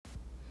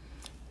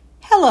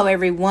Hello,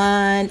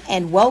 everyone,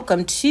 and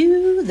welcome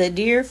to the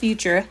Dear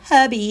Future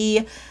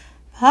Hubby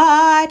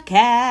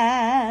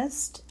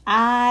podcast.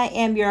 I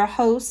am your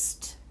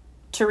host,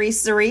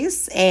 Teresa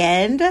Reese,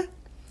 and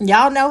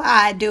y'all know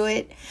how I do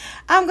it.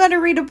 I'm going to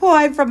read a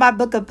poem from my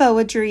book of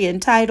poetry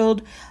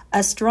entitled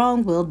A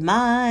Strong-Willed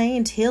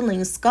Mind,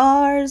 Healing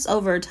Scars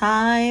Over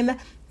Time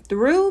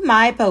Through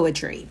My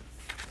Poetry.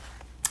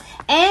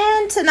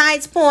 And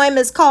tonight's poem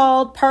is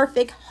called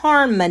Perfect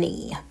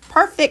Harmony.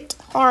 Perfect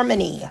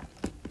Harmony.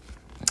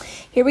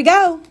 Here we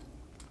go.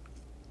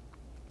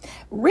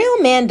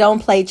 Real men don't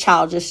play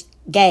childish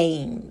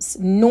games,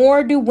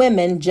 nor do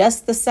women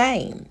just the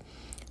same.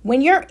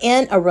 When you're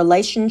in a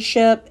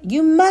relationship,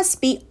 you must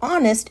be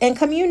honest and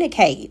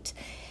communicate.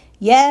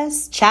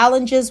 Yes,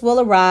 challenges will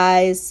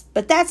arise,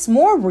 but that's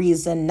more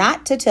reason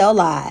not to tell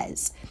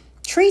lies.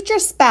 Treat your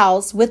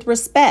spouse with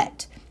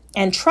respect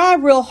and try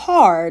real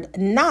hard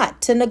not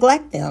to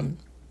neglect them.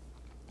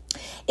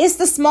 It's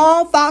the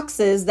small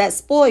foxes that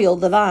spoil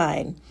the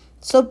vine.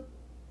 So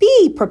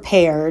be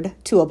prepared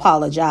to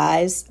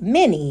apologize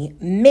many,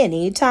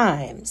 many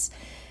times.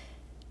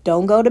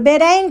 Don't go to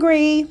bed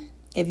angry.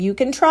 If you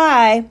can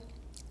try,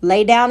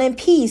 lay down in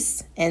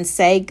peace and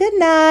say good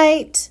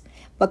night,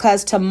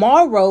 because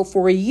tomorrow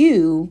for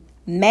you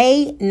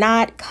may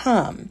not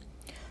come.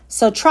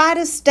 So try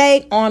to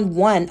stay on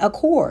one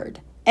accord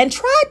and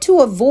try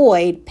to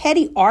avoid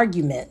petty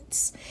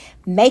arguments.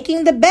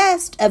 Making the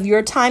best of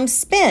your time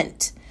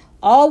spent.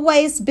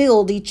 Always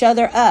build each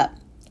other up.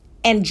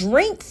 And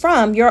drink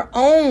from your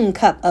own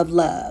cup of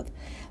love,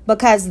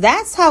 because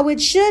that's how it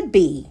should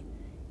be.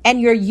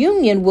 And your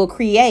union will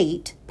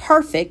create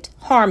perfect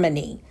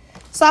harmony.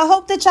 So I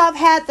hope that y'all have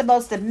had the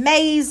most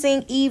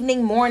amazing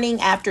evening, morning,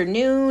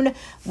 afternoon,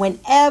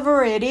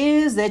 whenever it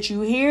is that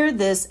you hear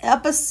this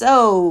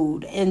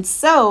episode. And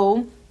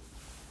so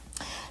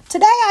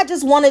today I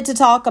just wanted to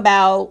talk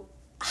about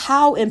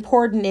how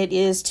important it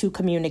is to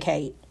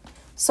communicate.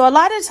 So a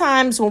lot of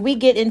times when we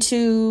get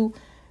into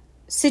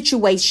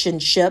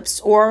situationships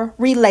or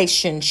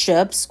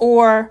relationships,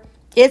 or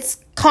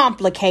it's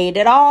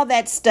complicated, all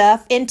that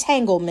stuff,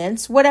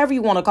 entanglements, whatever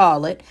you want to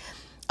call it.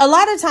 A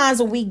lot of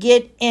times when we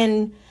get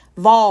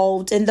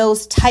involved in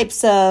those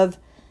types of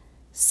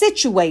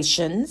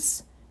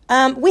situations,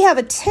 we have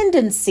a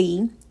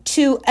tendency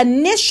to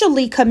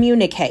initially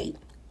communicate.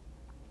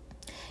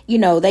 You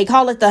know, they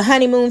call it the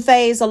honeymoon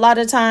phase a lot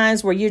of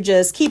times, where you're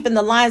just keeping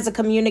the lines of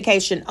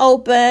communication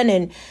open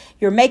and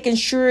you're making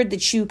sure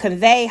that you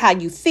convey how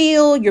you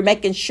feel. You're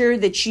making sure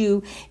that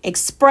you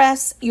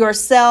express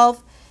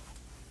yourself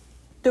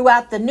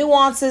throughout the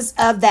nuances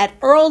of that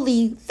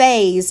early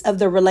phase of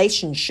the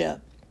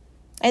relationship.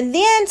 And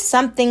then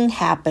something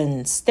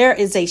happens. There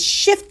is a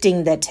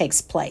shifting that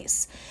takes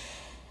place.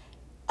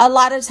 A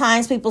lot of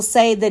times people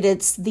say that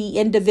it's the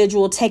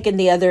individual taking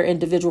the other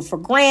individual for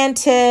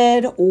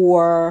granted,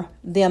 or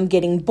them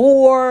getting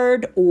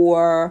bored,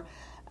 or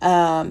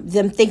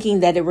them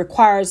thinking that it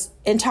requires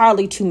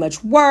entirely too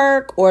much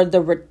work, or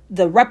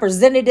the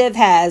representative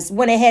has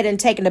went ahead and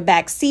taken a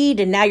back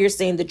seat, and now you're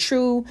seeing the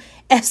true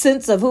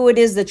essence of who it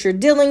is that you're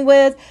dealing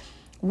with,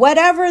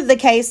 whatever the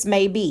case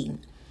may be.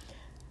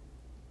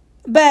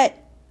 But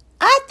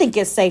I think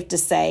it's safe to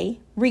say,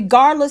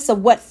 regardless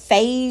of what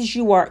phase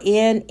you are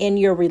in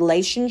your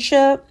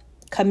relationship,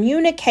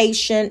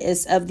 communication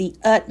is of the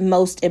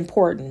utmost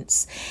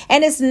importance.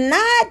 And it's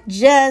not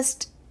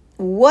just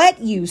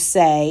what you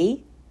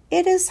say,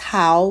 it is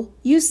how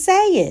you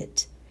say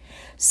it.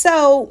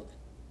 So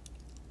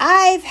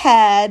I've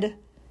had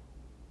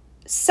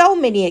so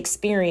many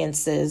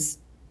experiences,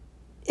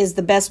 is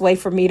the best way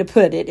for me to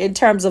put it, in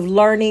terms of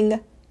learning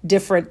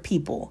different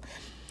people.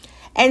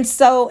 And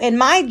so in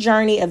my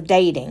journey of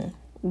dating,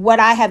 what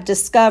I have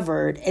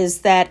discovered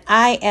is that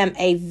I am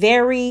a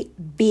very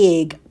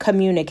big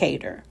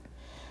communicator.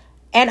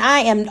 And I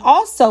am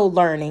also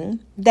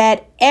learning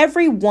that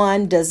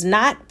everyone does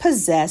not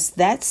possess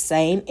that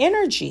same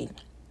energy.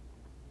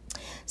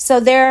 So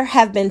there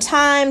have been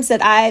times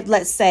that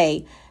let's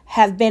say,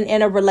 have been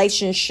in a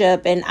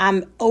relationship and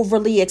I'm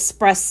overly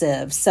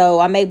expressive. So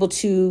I'm able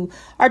to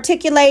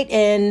articulate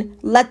and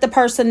let the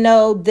person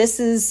know this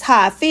is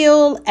how I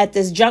feel at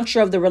this juncture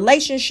of the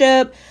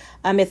relationship.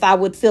 If I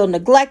would feel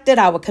neglected,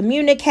 I would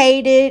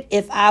communicate it.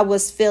 If I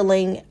was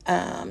feeling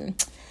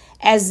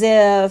as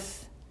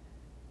if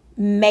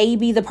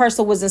maybe the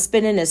person wasn't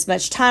spending as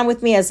much time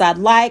with me as I'd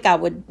like, I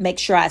would make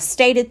sure I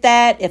stated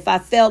that. If I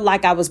felt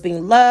like I was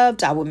being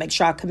loved, I would make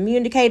sure I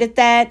communicated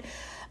that.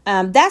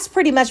 That's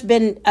pretty much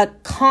been a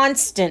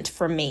constant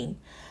for me.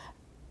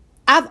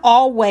 I've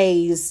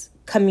always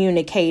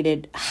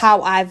communicated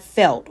how I've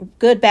felt,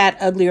 good, bad,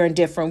 ugly, or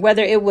indifferent,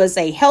 whether it was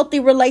a healthy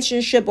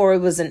relationship or it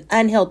was an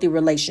unhealthy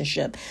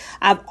relationship.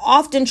 I've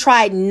often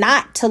tried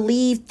not to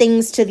leave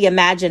things to the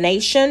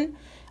imagination.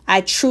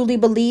 I truly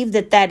believe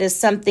that is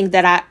something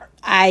that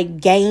I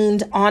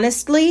gained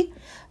honestly,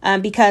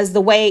 because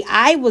the way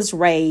I was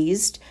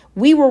raised,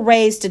 we were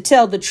raised to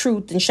tell the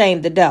truth and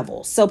shame the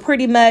devil. So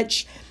pretty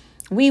much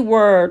we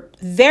were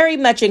very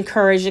much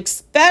encouraged,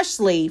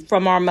 especially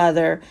from our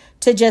mother,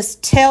 to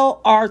just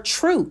tell our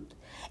truth.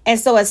 And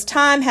so as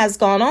time has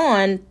gone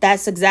on,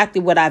 that's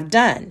exactly what I've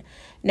done.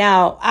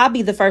 Now, I'll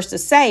be the first to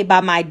say,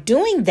 by my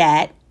doing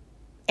that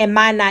and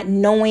my not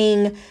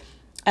knowing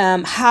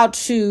how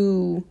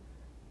to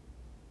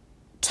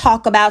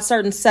talk about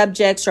certain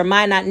subjects, or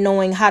my not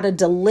knowing how to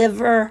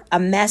deliver a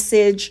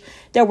message,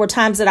 there were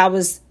times that I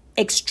was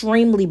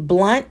extremely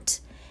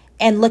blunt.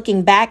 And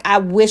looking back, I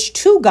wish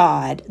to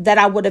God that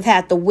I would have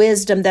had the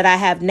wisdom that I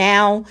have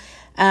now.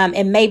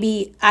 And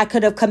maybe I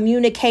could have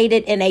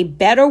communicated in a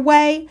better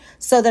way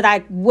so that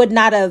I would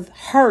not have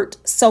hurt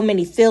so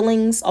many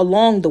feelings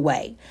along the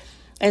way.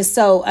 And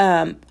so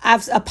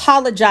I've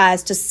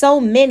apologized to so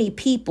many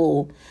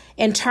people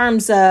in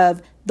terms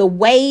of the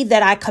way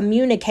that I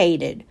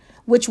communicated,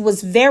 which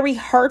was very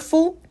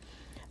hurtful.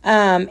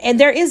 And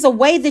there is a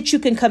way that you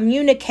can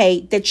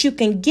communicate, that you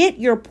can get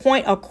your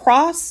point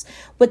across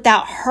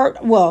without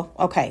hurt. Well,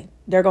 okay,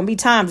 there are going to be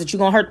times that you're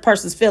going to hurt the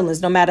person's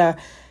feelings, no matter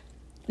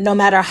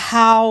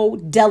how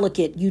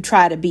delicate you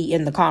try to be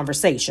in the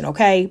conversation.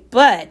 Okay.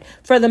 But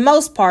for the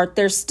most part,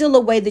 there's still a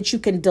way that you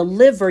can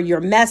deliver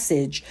your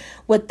message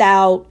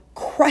without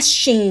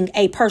crushing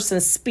a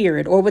person's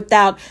spirit, or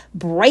without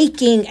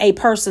breaking a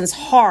person's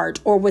heart,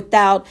 or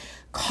without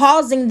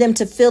causing them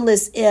to feel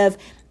as if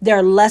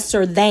they're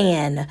lesser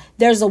than.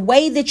 There's a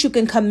way that you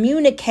can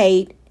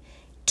communicate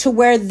to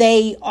where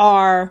they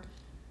are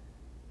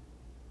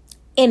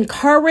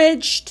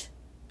encouraged,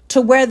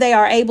 to where they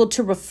are able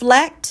to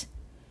reflect,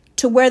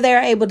 to where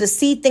they're able to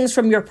see things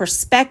from your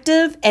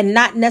perspective and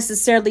not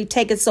necessarily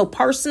take it so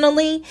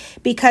personally,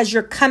 because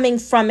you're coming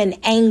from an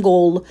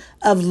angle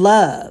of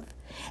love.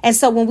 And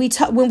so when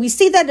we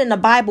see that in the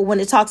Bible, when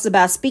it talks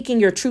about speaking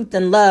your truth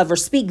in love, or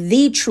speak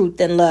the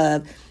truth in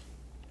love,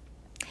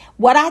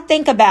 what I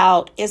think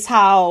about is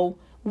how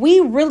we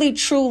really,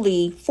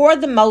 truly, for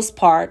the most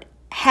part,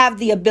 have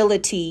the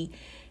ability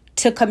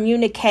to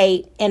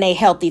communicate in a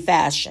healthy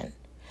fashion.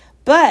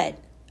 But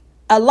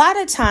a lot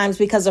of times,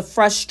 because of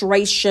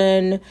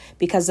frustration,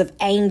 because of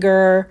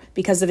anger,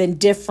 because of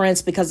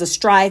indifference, because of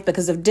strife,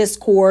 because of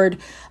discord,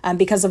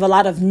 because of a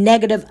lot of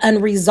negative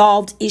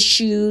unresolved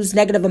issues,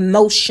 negative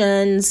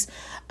emotions,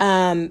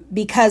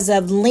 because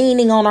of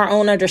leaning on our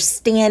own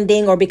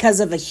understanding, or because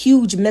of a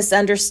huge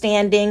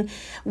misunderstanding,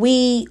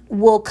 we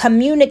will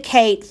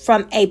communicate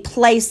from a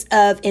place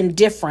of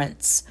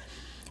indifference.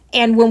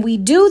 And when we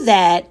do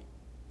that,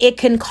 it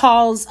can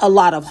cause a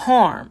lot of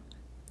harm.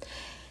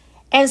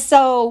 And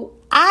so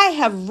I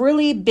have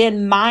really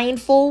been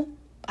mindful.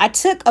 I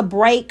took a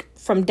break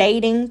from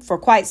dating for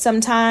quite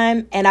some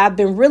time, and I've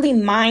been really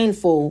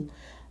mindful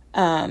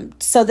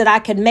so that I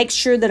could make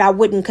sure that I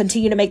wouldn't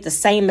continue to make the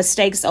same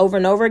mistakes over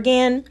and over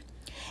again.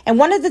 And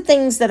one of the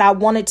things that I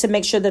wanted to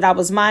make sure that I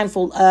was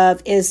mindful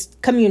of is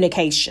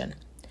communication.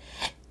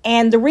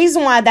 And the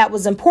reason why that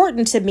was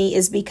important to me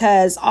is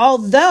because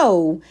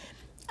although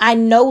I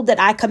know that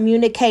I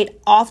communicate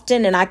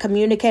often and I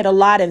communicate a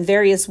lot in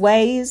various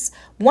ways,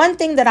 one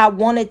thing that I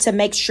wanted to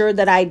make sure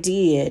that I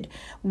did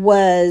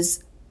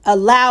was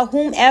allow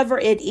whomever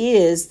it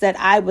is that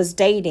I was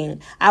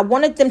dating, I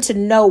wanted them to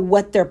know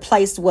what their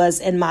place was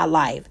in my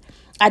life.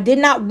 I did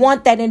not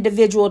want that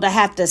individual to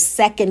have to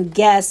second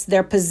guess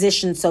their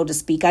position, so to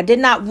speak. I did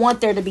not want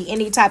there to be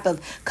any type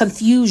of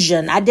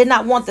confusion. I did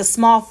not want the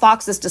small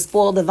foxes to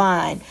spoil the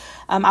vine.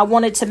 I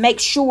wanted to make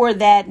sure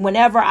that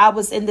whenever I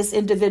was in this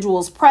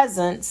individual's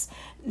presence,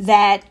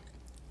 that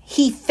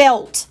he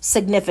felt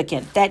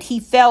significant, that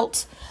he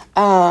felt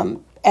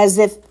as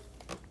if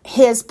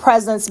his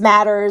presence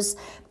matters,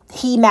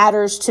 he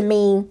matters to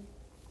me.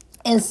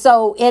 And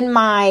so in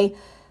my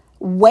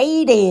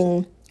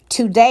waiting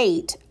to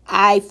date,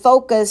 I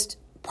focused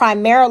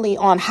primarily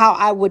on how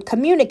I would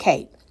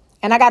communicate.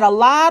 And I got a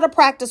lot of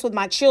practice with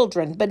my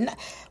children. But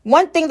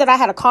one thing that I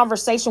had a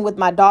conversation with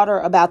my daughter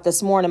about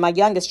this morning, my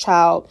youngest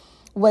child,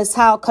 was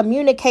how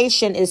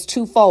communication is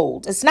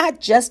twofold. It's not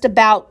just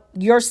about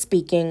your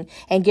speaking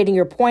and getting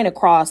your point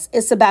across.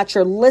 It's about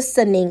your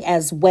listening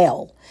as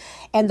well.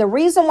 And the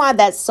reason why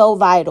that's so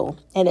vital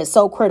and it's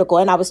so critical,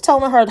 and I was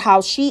telling her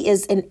how she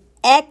is an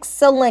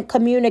excellent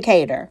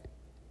communicator.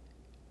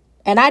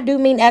 And I do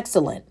mean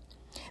excellent,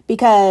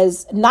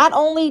 because not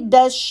only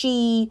does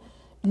she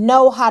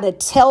know how to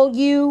tell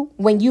you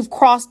when you've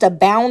crossed a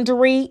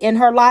boundary in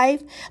her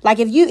life. Like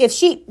if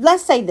she,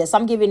 let's say this,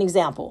 I'm giving an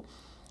example.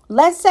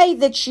 Let's say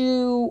that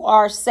you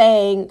are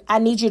saying, I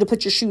need you to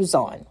put your shoes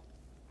on.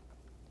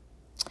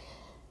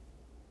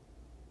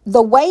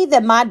 The way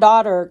that my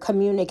daughter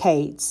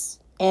communicates,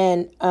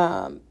 and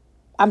I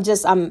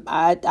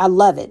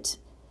love it.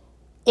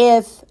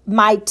 If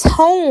my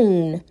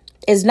tone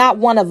is not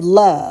one of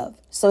love,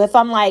 so if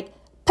I'm like,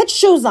 put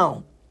your shoes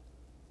on,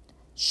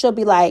 she'll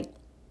be like,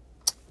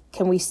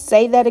 can we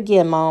say that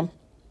again, Mom?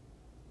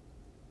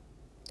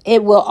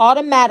 It will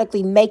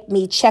automatically make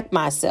me check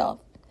myself.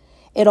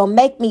 It'll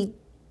make me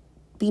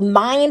be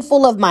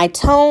mindful of my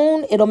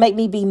tone. It'll make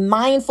me be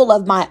mindful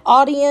of my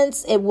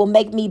audience. It will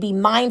make me be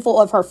mindful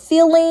of her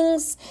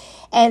feelings.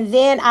 And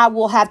then I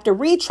will have to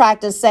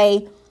retract and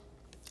say,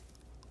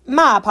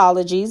 my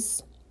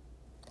apologies.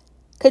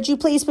 could you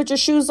please put your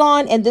shoes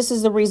on? And this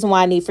is the reason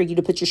why I need for you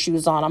to put your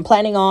shoes on. I'm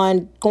planning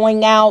on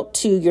going out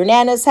to your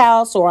Nana's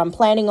house, or I'm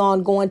planning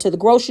on going to the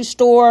grocery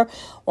store,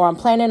 or I'm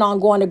planning on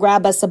going to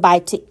grab us a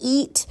bite to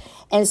eat.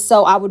 And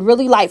so I would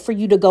really like for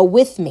you to go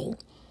with me.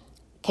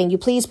 Can you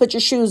please put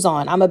your shoes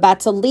on? I'm about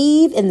to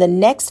leave in the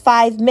next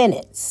 5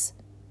 minutes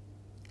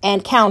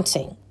and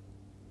counting.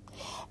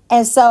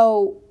 And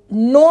so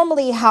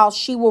normally how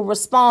she will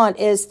respond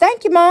is,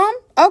 thank you, Mom.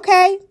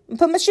 Okay,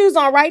 put my shoes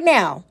on right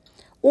now.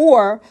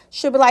 Or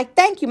she'll be like,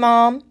 thank you,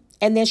 Mom.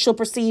 And then she'll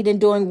proceed in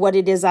doing what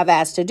it is I've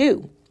asked to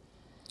do.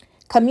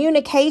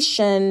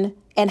 Communication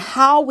and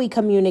how we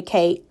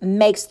communicate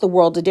makes the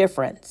world a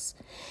difference.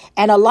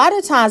 And a lot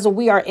of times when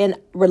we are in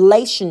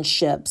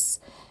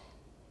relationships,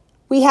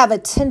 we have a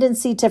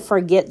tendency to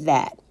forget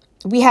that.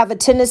 We have a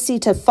tendency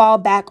to fall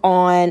back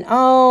on,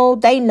 oh,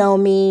 they know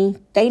me.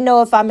 They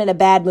know if I'm in a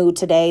bad mood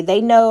today.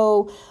 They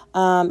know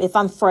if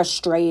I'm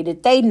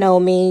frustrated. They know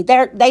me.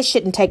 They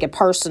shouldn't take it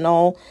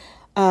personal.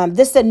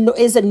 This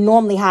isn't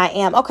normally how I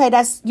am. Okay,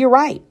 you're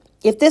right.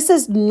 If this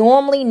is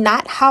normally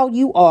not how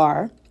you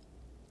are,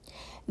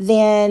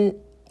 then,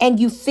 and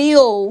you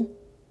feel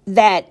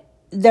that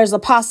there's a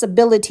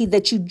possibility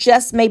that you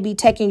just may be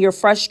taking your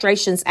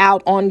frustrations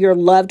out on your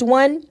loved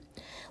one,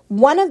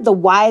 one of the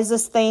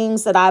wisest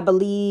things that I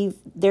believe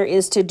there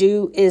is to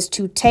do is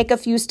to take a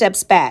few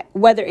steps back,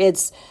 whether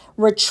it's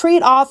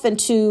retreat off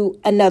into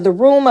another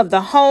room of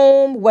the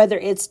home, whether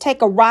it's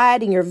take a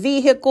ride in your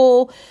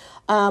vehicle,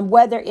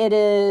 whether it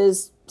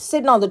is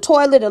sitting on the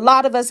toilet. A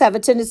lot of us have a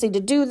tendency to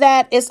do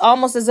that. It's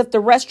almost as if the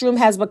restroom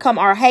has become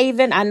our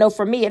haven. I know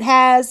for me it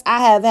has.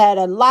 I have had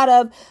a lot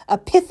of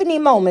epiphany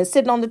moments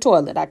sitting on the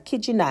toilet. I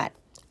kid you not.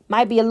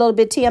 Might be a little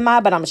bit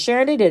TMI, but I'm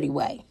sharing it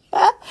anyway.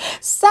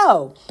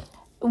 So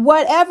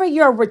whatever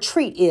your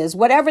retreat is,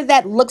 whatever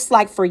that looks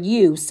like for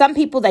you, some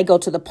people, they go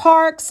to the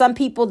park. Some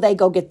people, they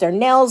go get their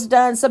nails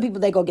done. Some people,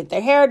 they go get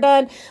their hair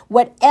done.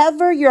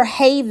 Whatever your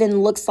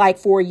haven looks like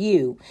for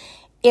you,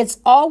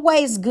 it's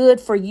always good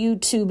for you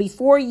to,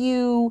 before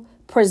you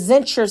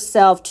present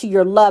yourself to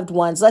your loved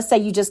ones, let's say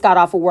you just got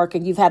off of work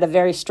and you've had a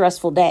very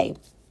stressful day.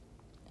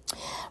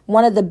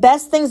 One of the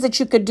best things that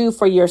you could do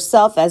for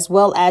yourself, as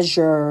well as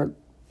your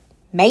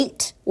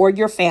mate or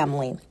your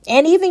family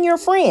and even your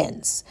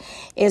friends,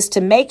 is to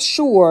make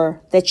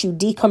sure that you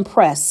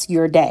decompress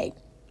your day.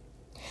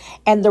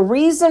 And the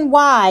reason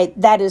why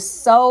that is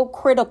so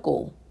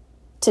critical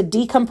to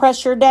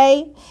decompress your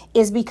day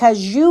is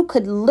because you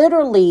could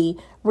literally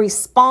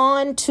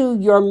respond to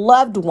your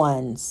loved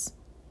ones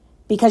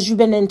because you've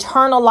been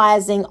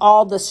internalizing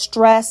all the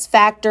stress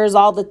factors,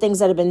 all the things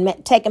that have been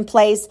taking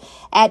place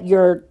at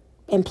your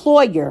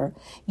employer.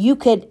 You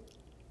could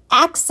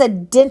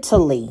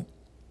accidentally,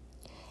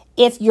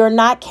 if you're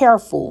not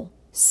careful,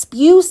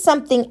 spew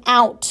something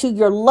out to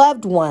your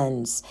loved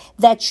ones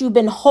that you've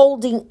been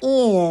holding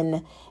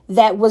in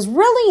that was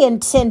really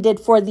intended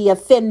for the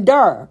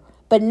offender,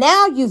 but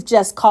now you've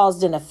just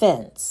caused an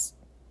offense.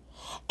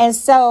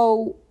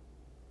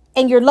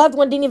 And your loved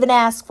one didn't even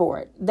ask for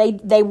it.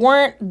 They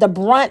weren't the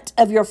brunt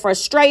of your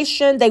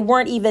frustration. They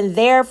weren't even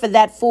there for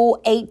that full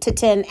 8 to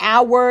 10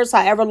 hours,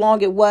 however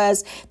long it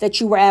was that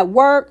you were at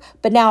work.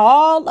 But now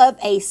all of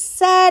a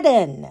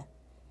sudden,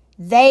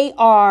 they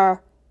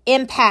are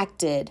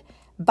impacted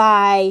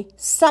by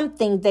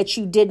something that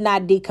you did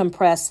not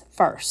decompress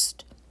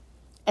first.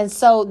 And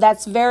so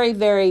that's very,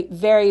 very,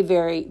 very,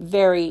 very,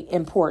 very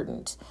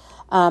important.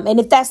 And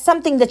if that's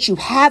something that you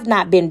have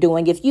not been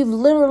doing, if you've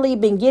literally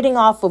been getting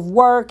off of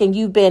work and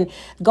you've been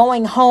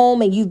going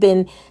home and you've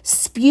been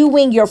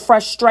spewing your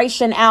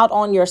frustration out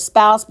on your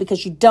spouse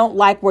because you don't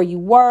like where you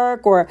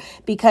work, or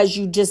because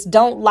you just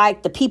don't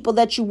like the people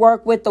that you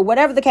work with, or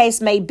whatever the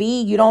case may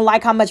be, you don't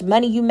like how much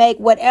money you make,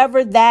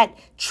 whatever that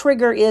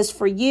trigger is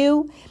for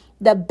you,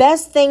 the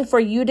best thing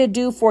for you to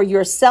do for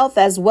yourself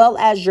as well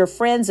as your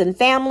friends and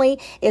family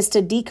is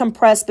to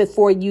decompress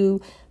before you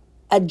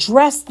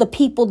address the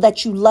people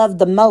that you love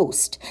the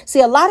most. See,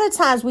 a lot of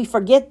times we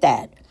forget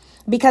that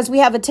because we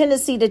have a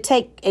tendency to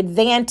take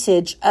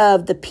advantage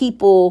of the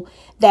people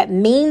that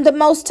mean the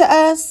most to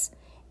us.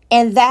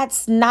 And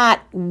that's just not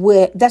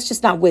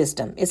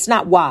wisdom. It's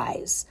not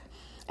wise.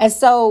 And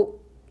so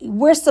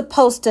we're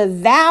supposed to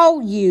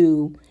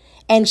value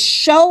and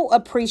show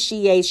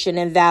appreciation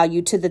and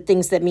value to the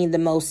things that mean the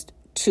most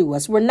to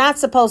us. We're not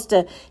supposed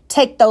to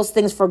take those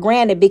things for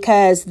granted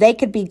because they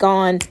could be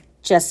gone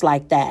just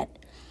like that.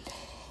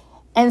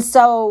 And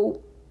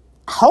so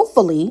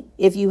hopefully,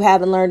 if you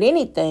haven't learned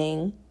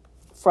anything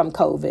from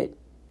COVID,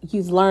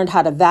 you've learned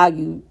how to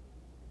value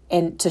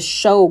and to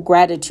show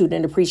gratitude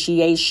and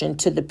appreciation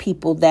to the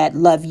people that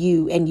love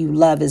you and you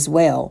love as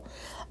well.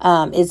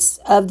 It's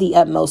of the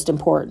utmost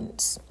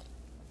importance.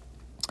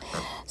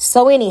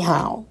 So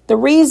anyhow, the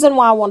reason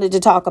why I wanted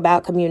to talk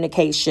about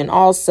communication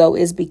also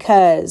is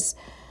because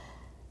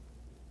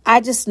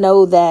I just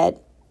know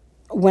that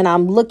when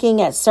I'm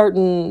looking at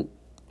certain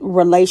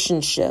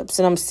relationships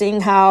and I'm seeing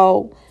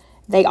how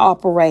they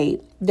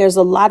operate, there's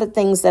a lot of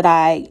things that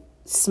I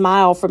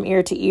smile from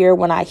ear to ear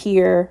when I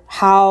hear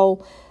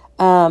how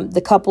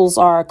The couples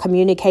are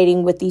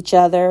communicating with each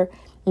other.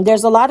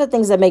 There's a lot of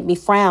things that make me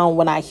frown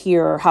when I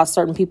hear how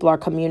certain people are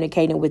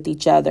communicating with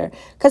each other,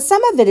 because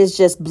some of it is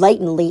just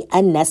blatantly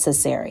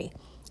unnecessary.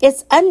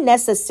 It's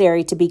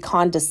unnecessary to be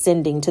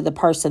condescending to the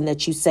person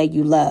that you say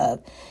you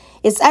love.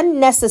 It's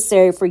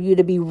unnecessary for you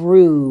to be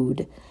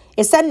rude.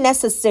 It's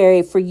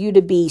unnecessary for you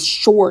to be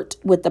short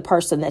with the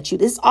person that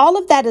all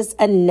of that is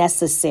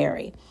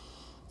unnecessary.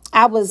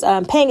 I was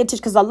paying attention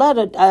because I love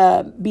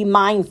to be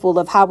mindful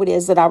of how it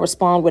is that I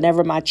respond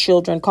whenever my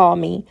children call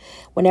me,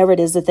 whenever it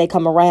is that they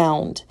come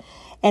around.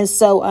 And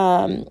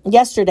so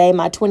yesterday,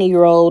 my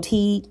 20-year-old,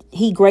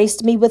 he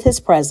graced me with his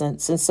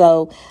presence. And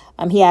so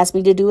he asked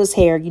me to do his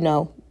hair. You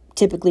know,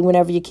 typically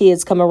whenever your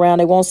kids come around,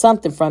 they want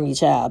something from you,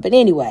 child. But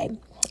anyway,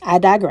 I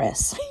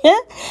digress.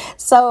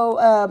 So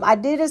I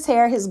did his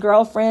hair. His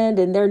girlfriend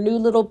and their new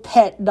little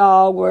pet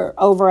dog were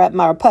over at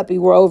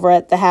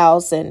the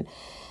house, and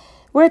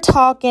we're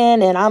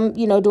talking, and I'm,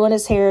 doing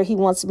his hair. He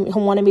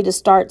wanted me to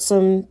start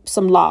some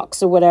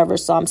locks or whatever.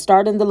 So I'm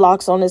starting the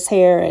locks on his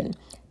hair and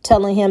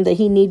telling him that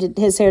he needed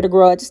his hair to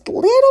grow just a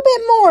little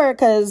bit more,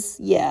 because,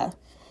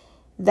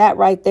 that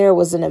right there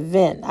was an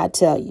event, I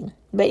tell you.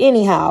 But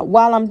anyhow,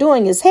 while I'm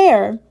doing his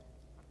hair,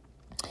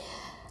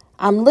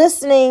 I'm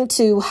listening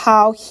to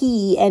how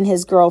he and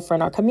his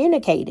girlfriend are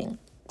communicating.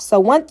 So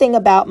one thing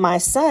about my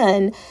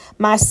son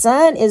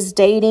is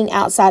dating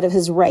outside of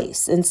his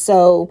race. And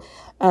so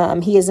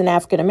he is an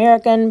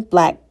African-American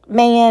Black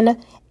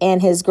man,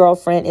 and his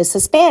girlfriend is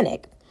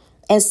Hispanic.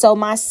 And so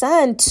my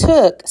son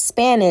took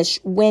Spanish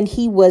when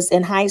he was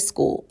in high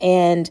school,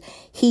 and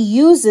he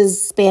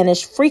uses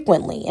Spanish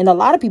frequently. And a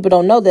lot of people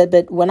don't know that,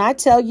 but when I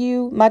tell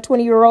you my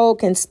 20-year-old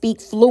can speak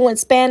fluent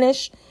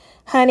Spanish,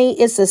 honey,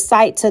 it's a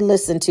sight to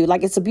listen to.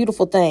 Like, it's a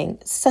beautiful thing.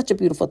 It's such a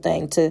beautiful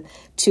thing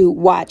to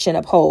watch and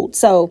uphold.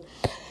 So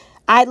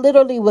I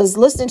literally was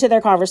listening to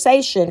their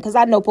conversation because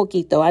I know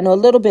poquito. I know a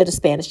little bit of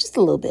Spanish, just a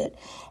little bit.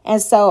 And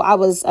so I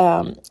was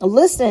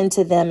listening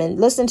to them and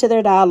listening to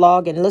their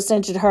dialogue and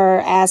listening to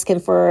her asking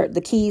for the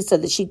keys so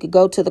that she could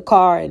go to the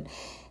car and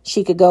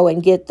she could go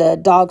and get the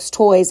dog's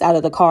toys out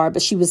of the car.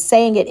 But she was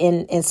saying it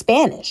in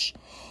Spanish.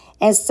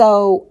 And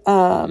so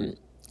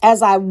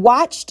as I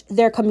watched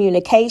their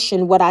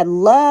communication, what I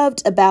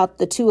loved about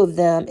the two of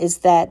them is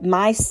that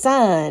my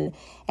son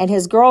and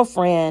his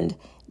girlfriend,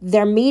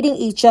 they're meeting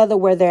each other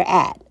where they're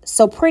at.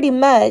 So pretty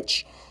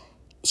much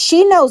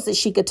she knows that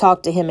she could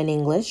talk to him in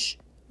English,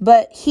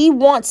 but he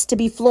wants to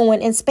be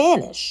fluent in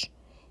Spanish.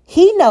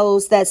 He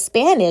knows that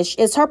Spanish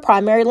is her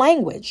primary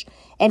language,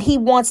 and he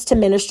wants to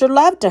minister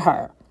love to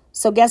her.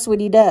 So guess what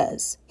he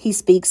does? He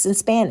speaks in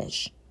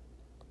Spanish.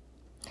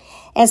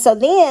 And so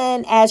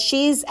then as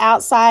she's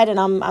outside and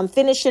I'm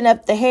finishing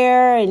up the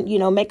hair and,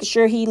 making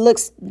sure he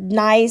looks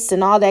nice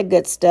and all that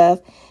good stuff,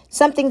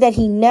 something that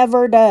he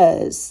never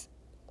does.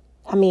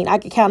 I mean, I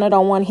could count it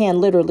on one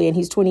hand, literally, and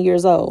he's 20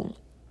 years old.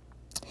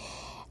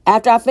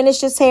 After I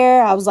finished his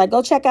hair, I was like,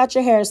 go check out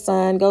your hair,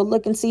 son. Go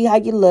look and see how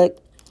you look.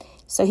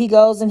 So he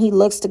goes and he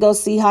looks to go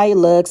see how he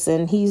looks.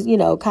 And he's,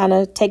 kind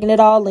of taking it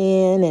all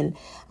in. And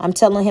I'm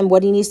telling him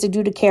what he needs to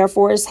do to care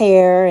for his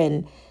hair.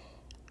 And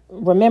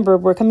remember,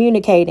 we're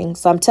communicating.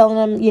 So I'm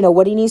telling him,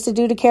 what he needs to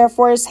do to care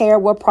for his hair,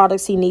 what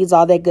products he needs,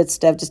 all that good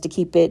stuff, just to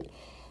keep it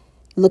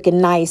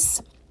looking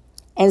nice.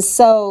 And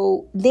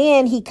so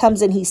then he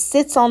comes and he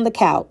sits on the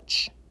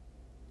couch.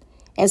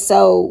 And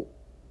so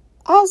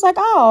I was like,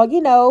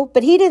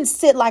 but he didn't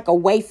sit like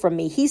away from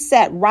me. He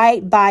sat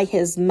right by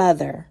his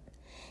mother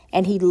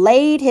and he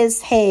laid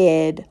his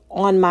head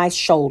on my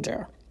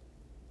shoulder.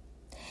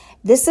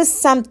 This is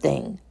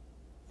something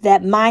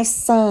that my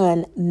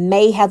son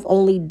may have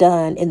only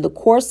done in the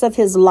course of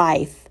his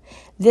life.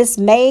 This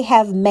may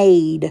have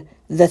made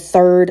the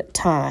third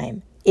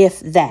time, if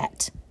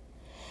that.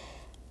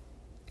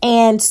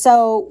 And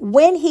so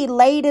when he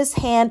laid his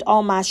hand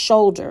on my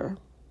shoulder,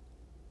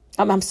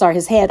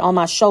 his head on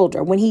my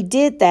shoulder. When he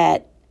did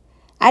that,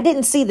 I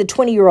didn't see the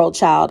 20-year-old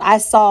child. I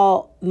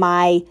saw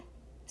my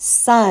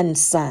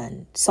son's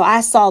son. So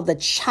I saw the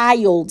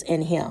child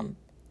in him.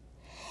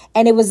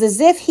 And it was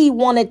as if he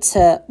wanted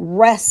to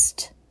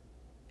rest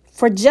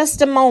for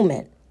just a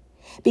moment,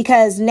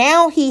 because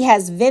now he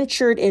has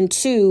ventured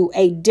into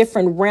a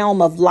different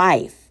realm of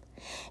life.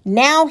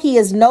 Now he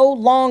is no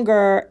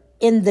longer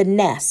in the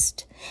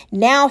nest.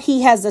 Now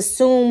he has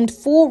assumed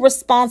full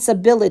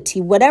responsibility,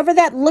 whatever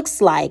that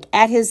looks like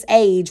at his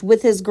age,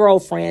 with his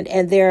girlfriend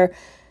and their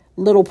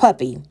little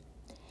puppy.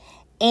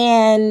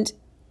 And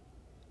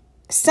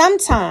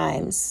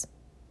sometimes,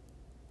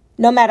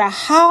 no matter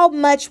how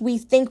much we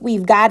think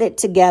we've got it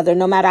together,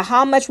 no matter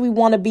how much we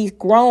want to be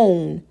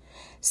grown,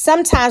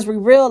 sometimes we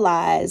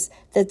realize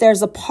that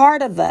there's a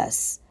part of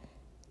us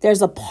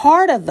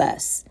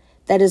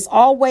that is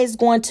always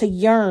going to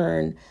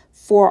yearn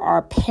for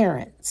our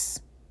parents,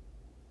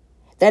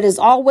 that is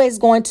always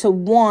going to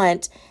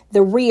want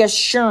the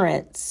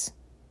reassurance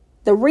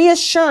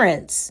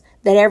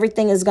that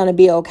everything is going to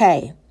be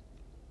okay.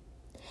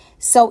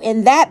 So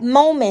in that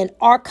moment,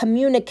 our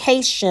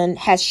communication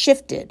has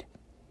shifted.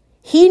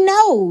 He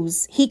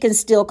knows he can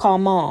still call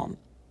mom.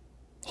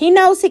 He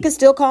knows he can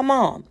still call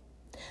mom.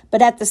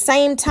 But at the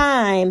same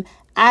time,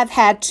 I've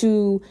had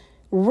to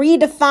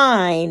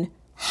redefine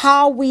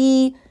how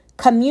we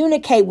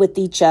communicate with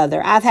each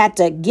other. I've had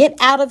to get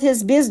out of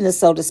his business,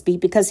 so to speak,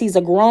 because he's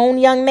a grown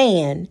young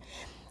man.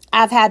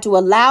 I've had to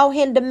allow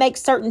him to make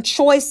certain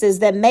choices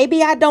that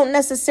maybe I don't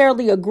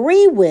necessarily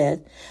agree with,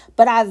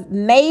 but I've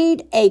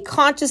made a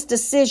conscious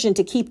decision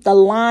to keep the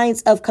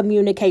lines of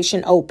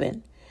communication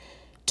open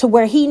to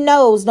where he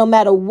knows no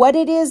matter what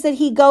it is that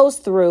he goes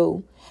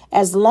through,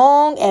 as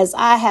long as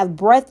I have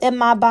breath in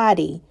my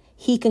body,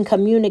 he can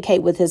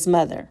communicate with his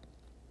mother.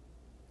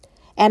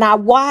 And I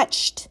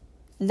watched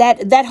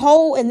that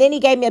whole, and then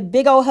he gave me a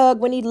big old hug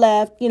when he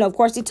left. You know, of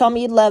course, he told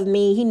me he loved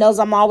me. He knows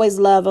I'm always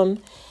love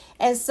him.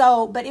 And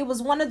so, but it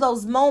was one of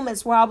those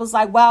moments where I was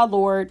like, wow,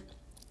 Lord,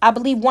 I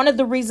believe one of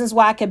the reasons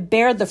why I could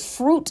bear the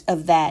fruit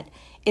of that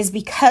is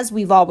because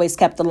we've always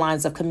kept the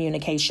lines of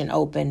communication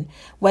open,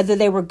 whether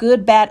they were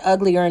good, bad,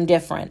 ugly, or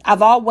indifferent.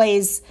 I've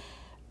always,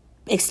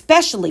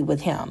 especially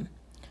with him,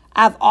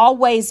 I've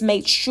always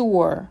made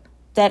sure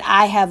that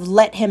I have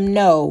let him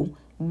know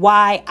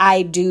why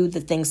I do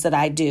the things that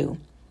I do,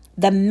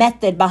 the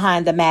method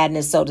behind the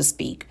madness, so to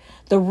speak,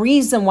 the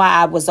reason why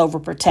I was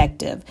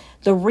overprotective,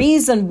 the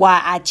reason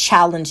why I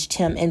challenged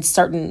him in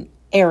certain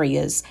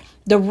areas,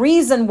 the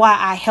reason why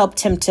I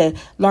helped him to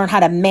learn how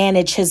to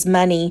manage his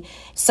money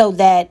so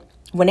that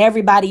when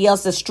everybody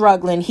else is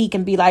struggling, he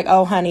can be like,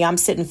 oh, honey, I'm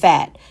sitting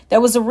fat.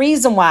 There was a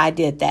reason why I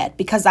did that,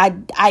 because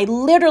I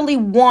literally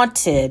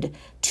wanted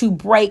to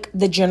break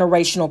the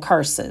generational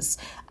curses.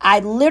 I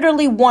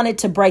literally wanted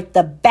to break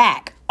the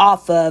back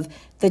off of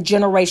the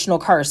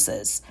generational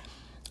curses.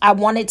 I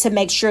wanted to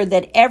make sure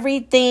that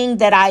everything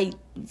that I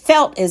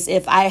felt as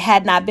if I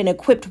had not been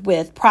equipped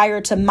with prior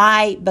to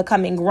my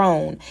becoming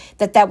grown,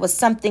 that was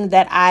something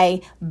that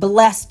I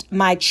blessed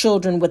my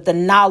children with the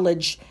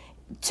knowledge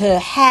to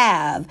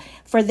have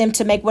for them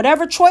to make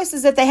whatever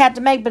choices that they had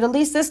to make. But at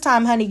least this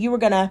time, honey, you were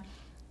going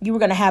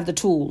to have the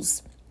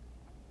tools.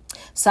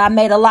 So I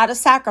made a lot of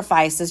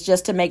sacrifices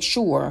just to make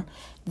sure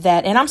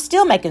that, and I'm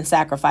still making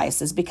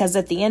sacrifices, because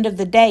at the end of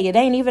the day, it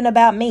ain't even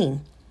about me.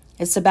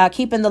 It's about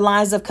keeping the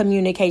lines of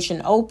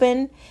communication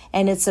open,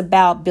 and it's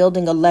about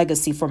building a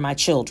legacy for my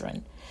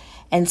children.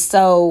 And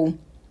so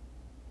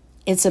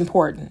it's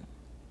important.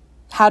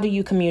 How do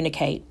you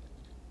communicate?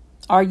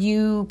 Are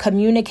you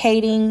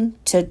communicating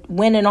to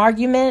win an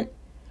argument?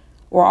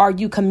 Or are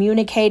you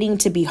communicating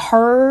to be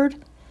heard?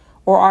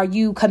 Or are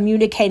you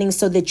communicating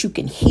so that you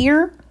can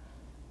hear?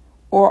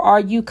 Or are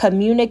you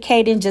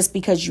communicating just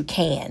because you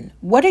can?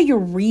 What are your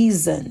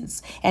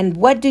reasons? And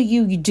what do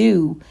you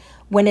do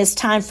when it's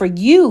time for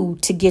you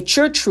to get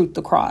your truth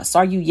across?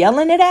 Are you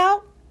yelling it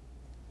out?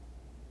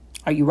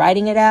 Are you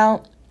writing it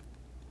out?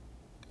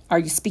 Are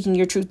you speaking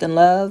your truth in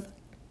love?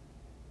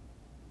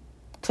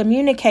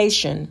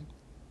 Communication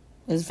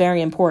is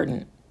very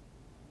important.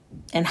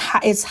 And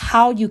it's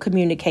how you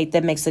communicate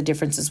that makes a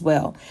difference as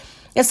well.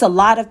 It's a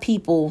lot of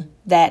people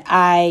that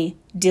I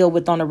deal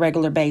with on a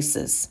regular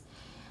basis.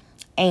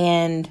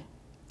 And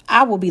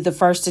I will be the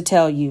first to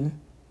tell you,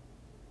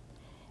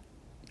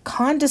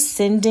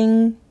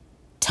 condescending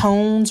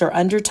tones or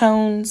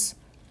undertones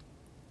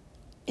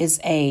is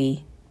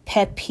a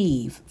pet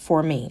peeve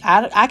for me.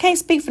 I can't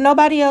speak for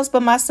nobody else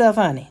but myself,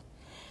 honey.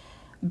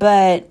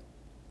 But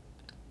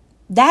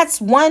that's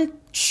one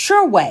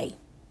sure way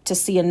to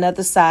see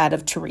another side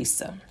of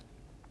Teresa.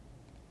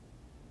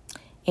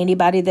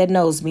 Anybody that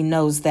knows me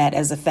knows that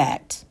as a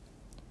fact.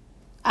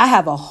 I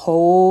have a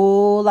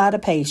whole lot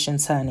of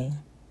patience, honey.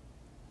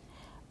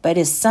 But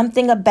it's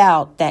something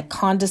about that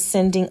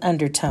condescending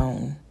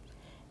undertone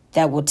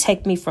that will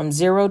take me from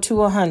 0 to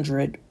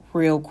 100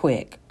 real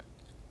quick.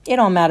 It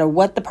don't matter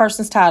what the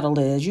person's title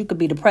is. You could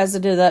be the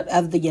president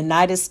of the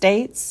United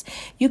States.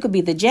 You could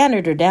be the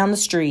janitor down the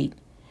street.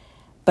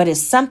 But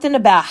it's something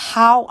about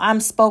how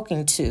I'm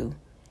spoken to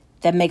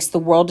that makes the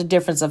world of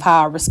difference of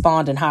how I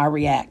respond and how I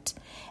react.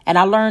 And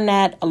I learned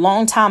that a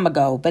long time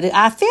ago. But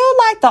I feel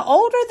like the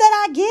older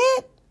that I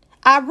get,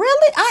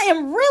 I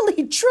am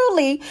really,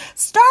 truly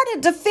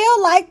started to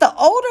feel like the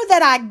older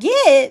that I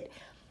get,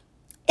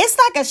 it's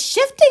like a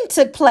shifting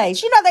took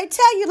place. You know, they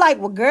tell you like,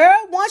 well, girl,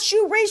 once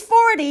you reach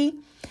 40,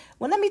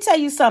 well, let me tell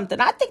you something.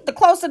 I think the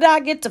closer that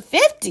I get to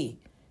 50,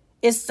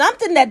 it's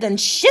something that done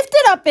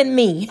shifted up in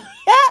me.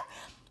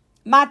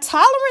 My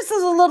tolerance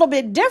is a little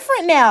bit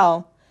different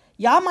now.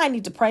 Y'all might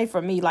need to pray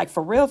for me, like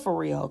for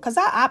real, because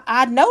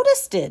I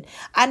noticed it.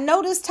 I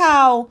noticed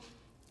how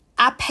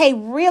I pay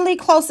really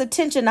close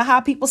attention to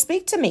how people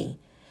speak to me.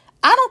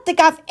 I don't think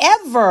I've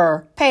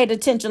ever paid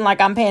attention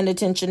like I'm paying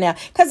attention now,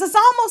 because it's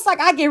almost like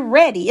I get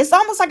ready. It's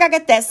almost like I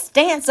get that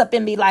stance up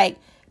in me like,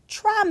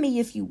 try me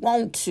if you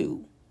want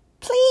to.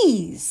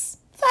 Please.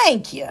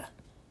 Thank you.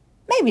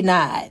 Maybe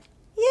not.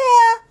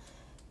 Yeah.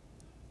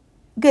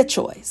 Good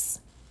choice.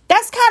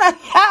 That's kind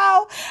of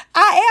how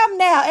I am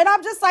now. And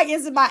I'm just like,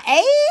 is it my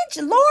age?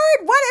 Lord,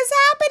 what is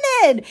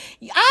happening?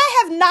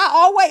 I have not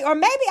always, or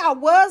maybe I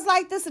was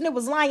like this and it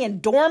was lying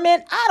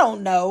dormant. I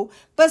don't know.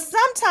 But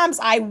sometimes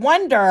I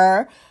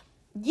wonder,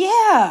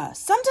 Yeah,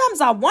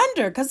 sometimes I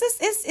wonder because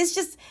it's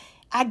just,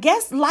 I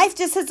guess life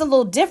just hits a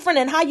little different,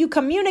 and how you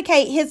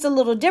communicate hits a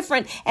little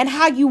different, and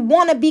how you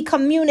want to be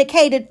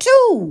communicated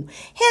to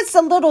hits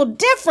a little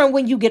different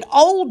when you get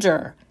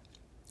older.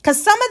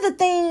 Because some of the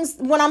things,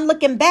 when I'm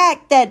looking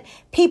back, that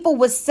people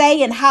would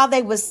say and how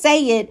they would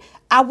say it,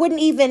 I wouldn't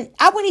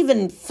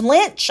even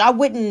flinch. I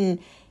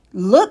wouldn't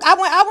look.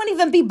 I wouldn't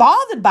even be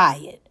bothered by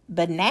it.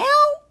 But now,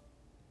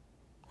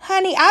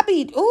 honey,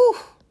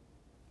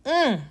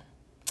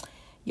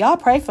 y'all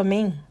pray for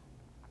me.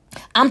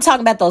 I'm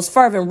talking about those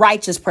fervent,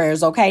 righteous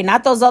prayers, okay?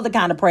 Not those other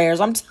kind of prayers.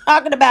 I'm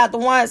talking about the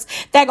ones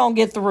that gonna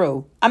get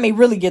through. I mean,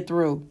 really get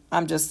through.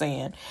 I'm just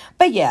saying.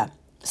 But yeah,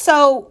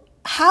 so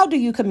how do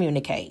you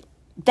communicate?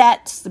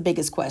 That's the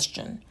biggest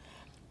question.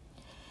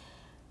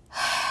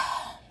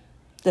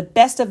 The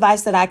best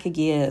advice that I could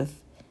give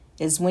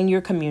is, when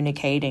you're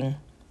communicating,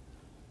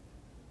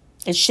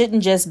 it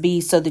shouldn't just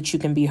be so that you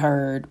can be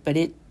heard, but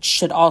it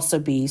should also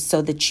be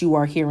so that you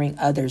are hearing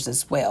others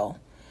as well.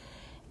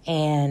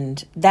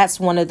 And that's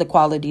one of the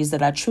qualities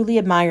that I truly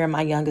admire in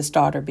my youngest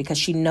daughter, because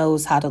she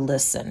knows how to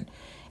listen.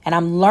 And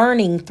I'm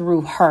learning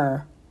through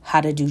her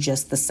how to do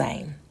just the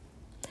same.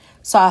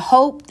 So I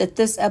hope that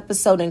this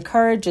episode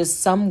encourages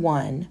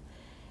someone.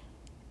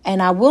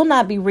 And I will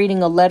not be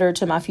reading a letter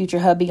to my future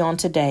hubby on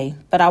today,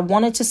 but I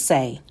wanted to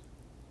say,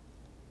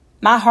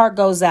 my heart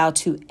goes out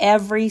to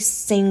every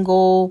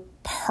single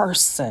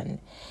person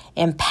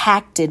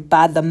impacted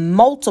by the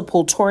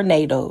multiple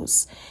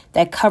tornadoes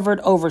that covered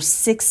over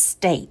 6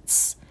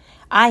 states.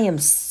 I am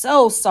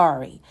so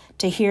sorry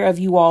to hear of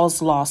you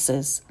all's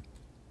losses.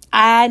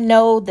 I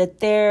know that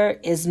there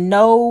is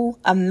no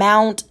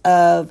amount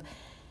of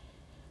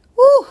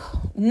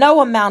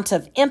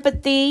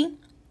empathy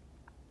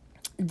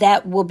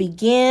that will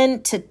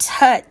begin to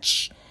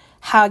touch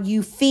how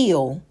you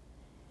feel,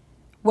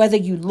 whether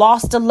you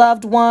lost a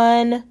loved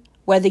one,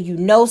 whether you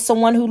know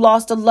someone who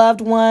lost a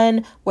loved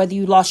one, whether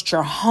you lost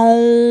your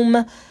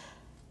home.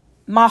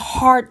 My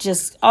heart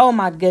oh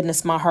my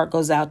goodness, my heart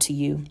goes out to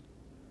you.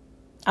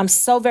 I'm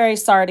so very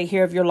sorry to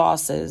hear of your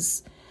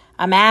losses.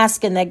 I'm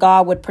asking that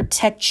God would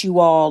protect you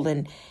all,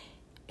 and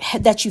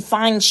that you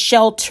find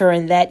shelter,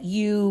 and that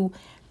you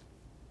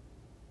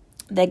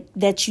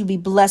be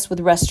blessed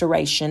with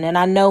restoration. And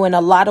I know in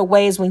a lot of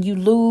ways, when you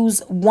lose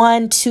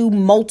 1, 2,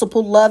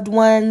 multiple loved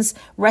ones,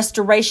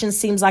 restoration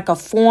seems like a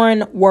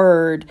foreign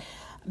word,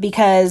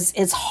 because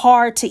it's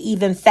hard to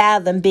even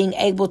fathom being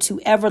able to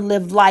ever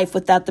live life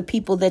without the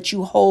people that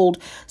you hold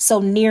so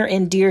near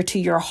and dear to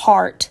your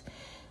heart.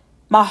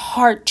 My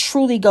heart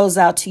truly goes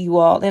out to you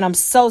all. And I'm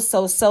so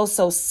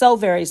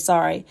very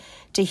sorry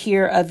to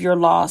hear of your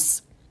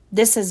loss.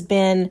 This has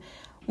been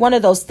one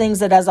of those things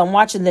that, as I'm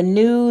watching the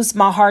news,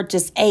 my heart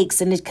just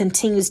aches, and it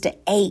continues to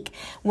ache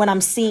when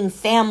I'm seeing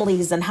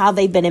families and how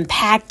they've been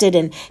impacted,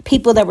 and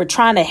people that were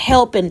trying to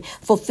help and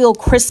fulfill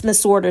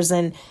Christmas orders,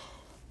 and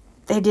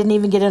they didn't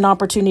even get an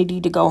opportunity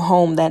to go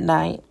home that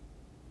night.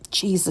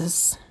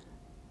 Jesus.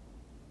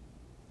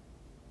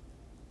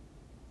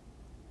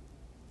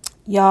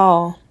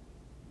 Y'all,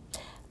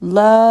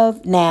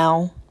 love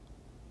now.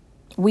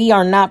 We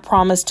are not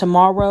promised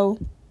tomorrow.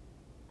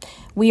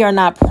 We are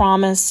not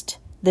promised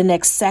the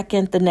next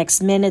second, the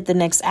next minute, the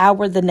next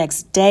hour, the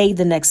next day,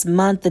 the next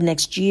month, the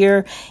next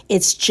year.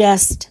 It's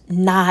just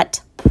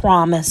not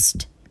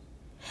promised.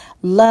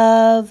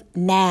 Love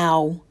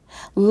now.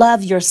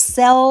 Love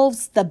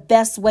yourselves the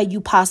best way you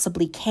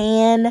possibly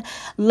can.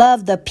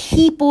 Love the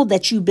people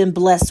that you've been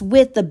blessed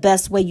with the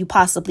best way you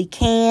possibly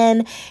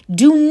can.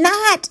 Do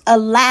not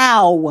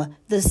allow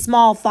the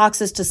small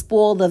foxes to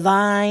spoil the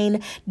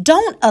vine.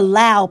 Don't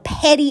allow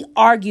petty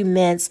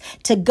arguments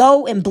to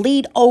go and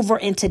bleed over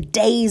into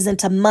days,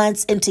 into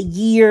months, into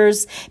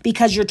years,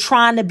 because you're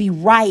trying to be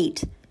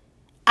right.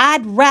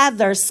 I'd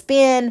rather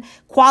spend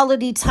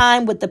quality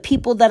time with the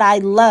people that I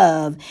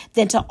love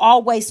than to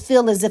always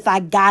feel as if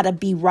I gotta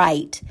be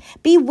right.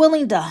 Be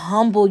willing to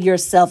humble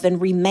yourself and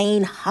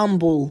remain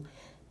humble.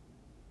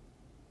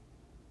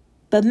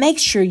 But make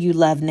sure you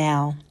love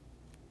now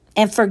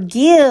and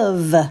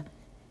forgive.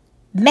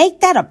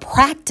 Make that a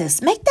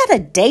practice. Make that a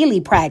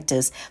daily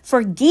practice.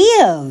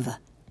 Forgive.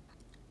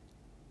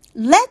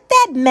 Let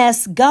that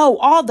mess go,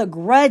 all the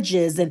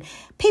grudges, and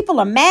people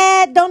are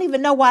mad, don't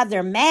even know why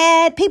they're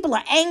mad. People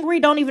are angry,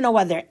 don't even know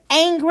why they're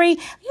angry.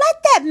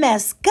 Let that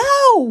mess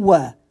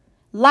go.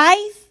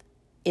 Life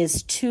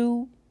is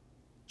too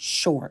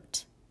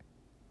short.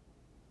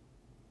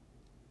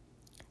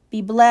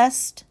 Be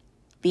blessed,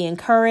 be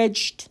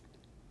encouraged,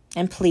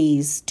 and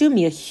please do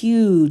me a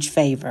huge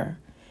favor.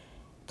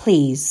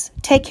 Please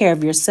take care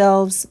of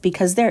yourselves,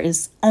 because there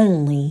is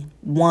only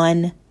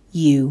one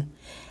you.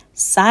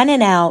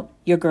 Signing out,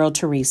 your girl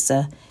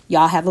Teresa.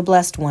 Y'all have a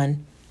blessed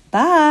one.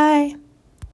 Bye.